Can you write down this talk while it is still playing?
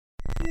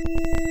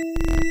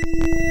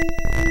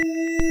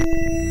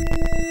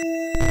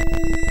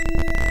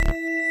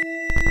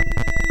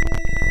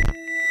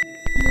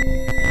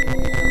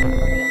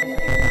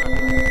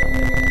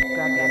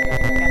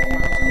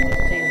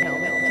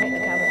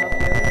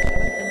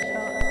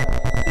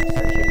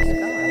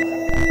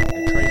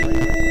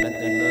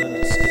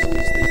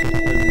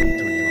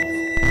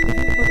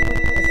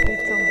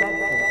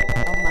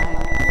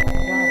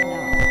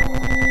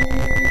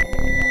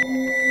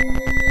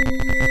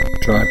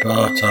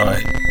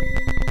Tripartite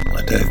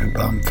by David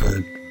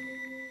Bamford.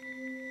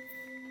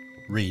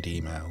 Read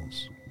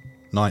emails.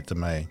 9th of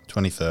May,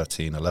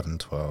 2013,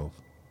 11:12.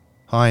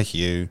 Hi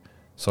Hugh,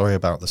 sorry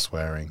about the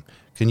swearing.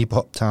 Can you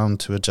pop down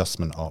to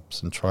adjustment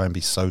ops and try and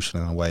be social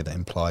in a way that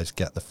implies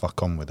get the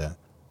fuck on with it?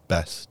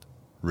 Best,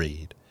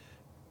 Read.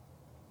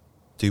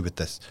 Do with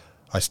this.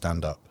 I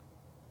stand up.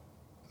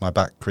 My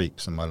back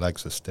creaks and my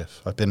legs are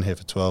stiff. I've been here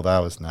for 12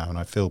 hours now and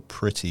I feel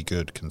pretty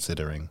good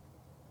considering.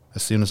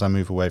 As soon as I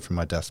move away from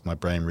my desk, my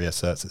brain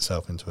reasserts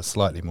itself into a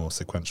slightly more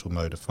sequential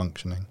mode of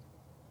functioning.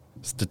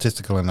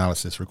 Statistical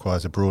analysis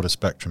requires a broader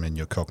spectrum in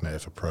your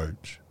cognitive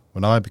approach.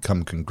 When I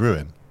become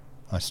congruent,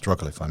 I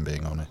struggle if I'm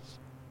being honest,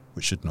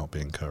 which should not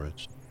be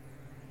encouraged.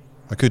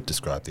 I could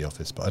describe the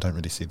office, but I don't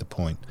really see the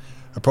point.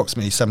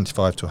 Approximately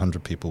 75 to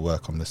 100 people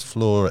work on this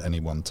floor at any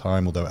one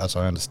time, although as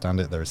I understand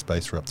it, there is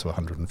space for up to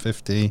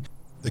 150.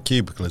 The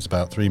cubicle is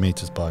about 3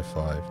 metres by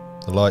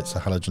 5. The lights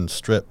are halogen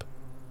strip.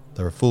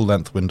 There are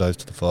full-length windows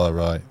to the far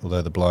right,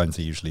 although the blinds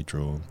are usually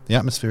drawn. The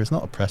atmosphere is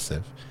not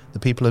oppressive. The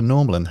people are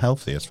normal and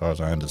healthy as far as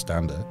I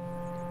understand it.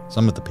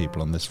 Some of the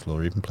people on this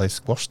floor even play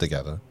squash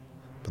together,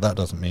 but that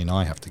doesn't mean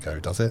I have to go,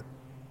 does it?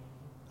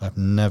 I've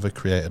never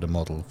created a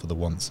model for the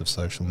wants of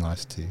social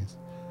niceties,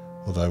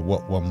 although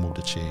what one would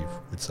achieve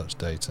with such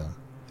data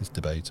is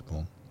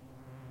debatable.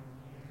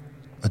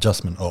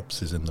 Adjustment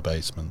Ops is in the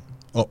basement.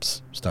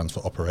 Ops stands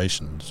for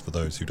operations, for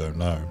those who don't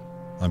know.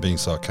 I'm being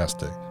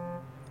sarcastic.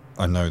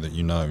 I know that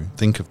you know.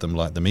 Think of them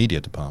like the media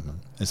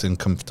department. It's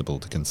uncomfortable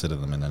to consider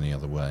them in any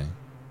other way.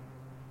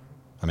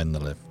 I'm in the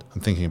lift.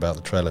 I'm thinking about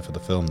the trailer for the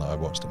film that I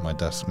watched at my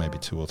desk maybe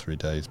 2 or 3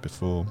 days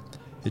before.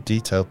 It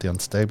detailed the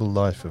unstable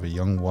life of a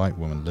young white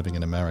woman living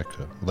in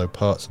America, although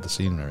parts of the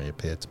scenery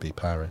appeared to be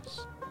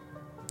Paris.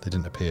 They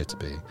didn't appear to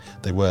be.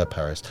 They were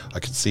Paris. I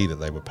could see that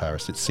they were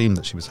Paris. It seemed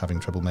that she was having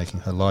trouble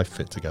making her life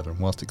fit together and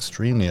whilst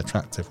extremely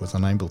attractive was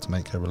unable to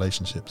make her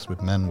relationships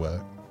with men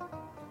work.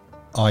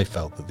 I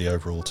felt that the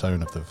overall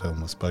tone of the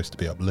film was supposed to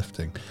be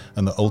uplifting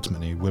and that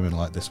ultimately women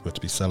like this were to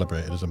be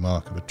celebrated as a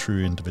mark of a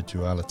true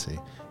individuality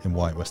in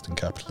white Western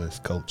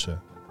capitalist culture.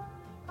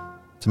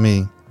 To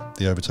me,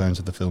 the overtones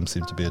of the film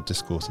seemed to be a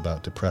discourse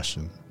about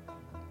depression.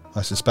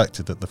 I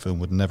suspected that the film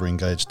would never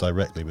engage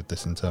directly with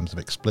this in terms of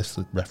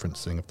explicit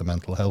referencing of the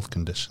mental health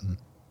condition.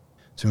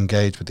 To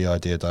engage with the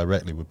idea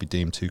directly would be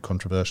deemed too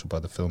controversial by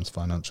the film's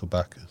financial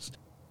backers.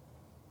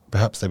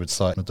 Perhaps they would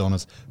cite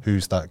Madonna's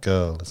Who's That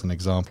Girl as an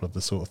example of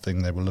the sort of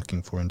thing they were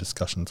looking for in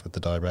discussions with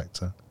the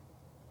director.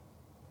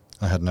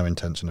 I had no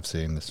intention of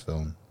seeing this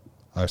film.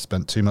 I have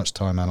spent too much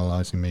time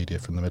analysing media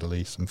from the Middle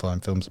East and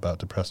find films about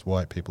depressed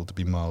white people to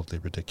be mildly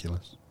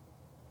ridiculous.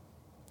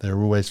 They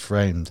are always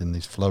framed in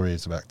these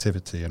flurries of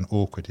activity and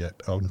awkward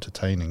yet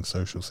entertaining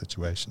social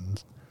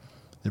situations.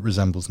 It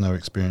resembles no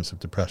experience of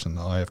depression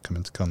that I have come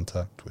into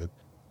contact with,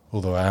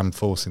 although I am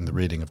forcing the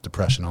reading of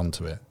depression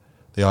onto it.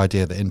 The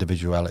idea that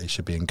individuality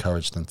should be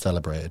encouraged and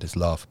celebrated is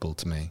laughable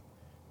to me.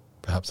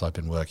 Perhaps I've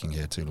been working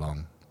here too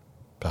long.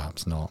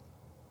 Perhaps not.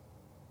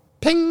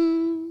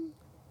 Ping!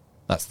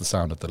 That's the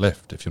sound of the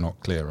lift, if you're not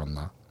clear on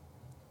that.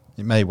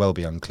 It may well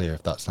be unclear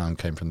if that sound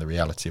came from the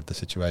reality of the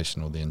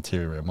situation or the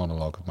interior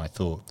monologue of my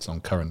thoughts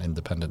on current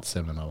independent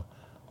cinema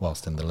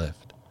whilst in the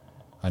lift.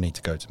 I need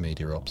to go to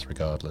Media Ops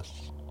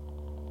regardless.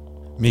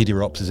 Media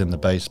Ops is in the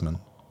basement.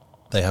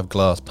 They have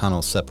glass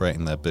panels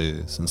separating their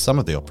booths, and some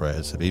of the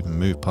operators have even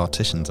moved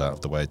partitions out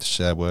of the way to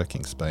share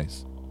working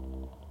space.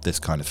 This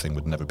kind of thing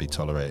would never be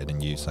tolerated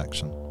in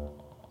U-section.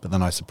 But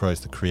then I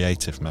suppose the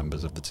creative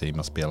members of the team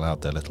must be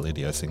allowed their little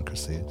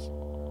idiosyncrasies.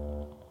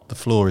 The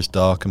floor is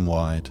dark and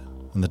wide,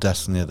 and the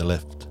desks near the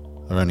lift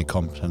are only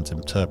competent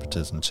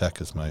interpreters and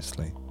checkers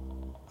mostly.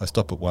 I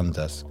stop at one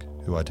desk,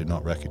 who I do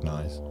not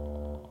recognise.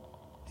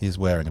 He is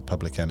wearing a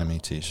Public Enemy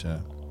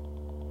t-shirt.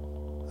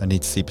 I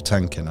need to see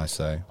Potemkin, I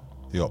say.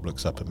 The op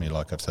looks up at me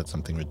like I've said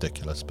something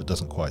ridiculous, but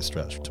doesn't quite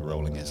stretch to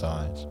rolling his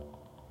eyes.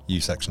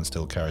 U-section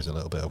still carries a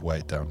little bit of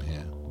weight down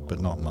here, but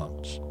not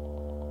much.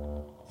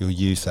 Your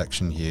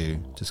U-section,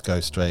 Hugh. Just go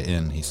straight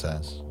in, he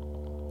says.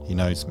 He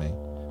knows me.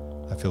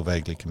 I feel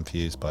vaguely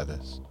confused by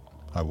this.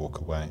 I walk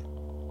away.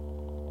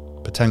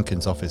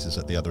 Potemkin's office is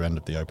at the other end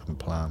of the open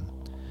plan.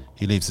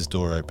 He leaves his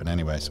door open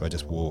anyway, so I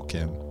just walk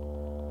in.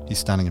 He's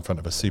standing in front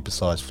of a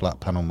supersized flat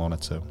panel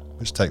monitor,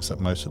 which takes up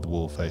most of the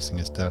wall facing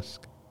his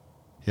desk.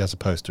 He has a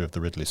poster of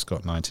the Ridley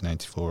Scott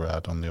 1984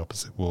 ad on the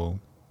opposite wall.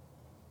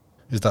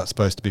 Is that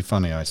supposed to be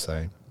funny, I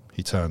say.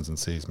 He turns and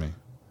sees me.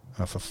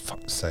 Oh, for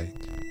fuck's sake,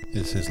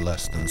 is his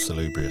less than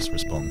salubrious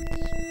response.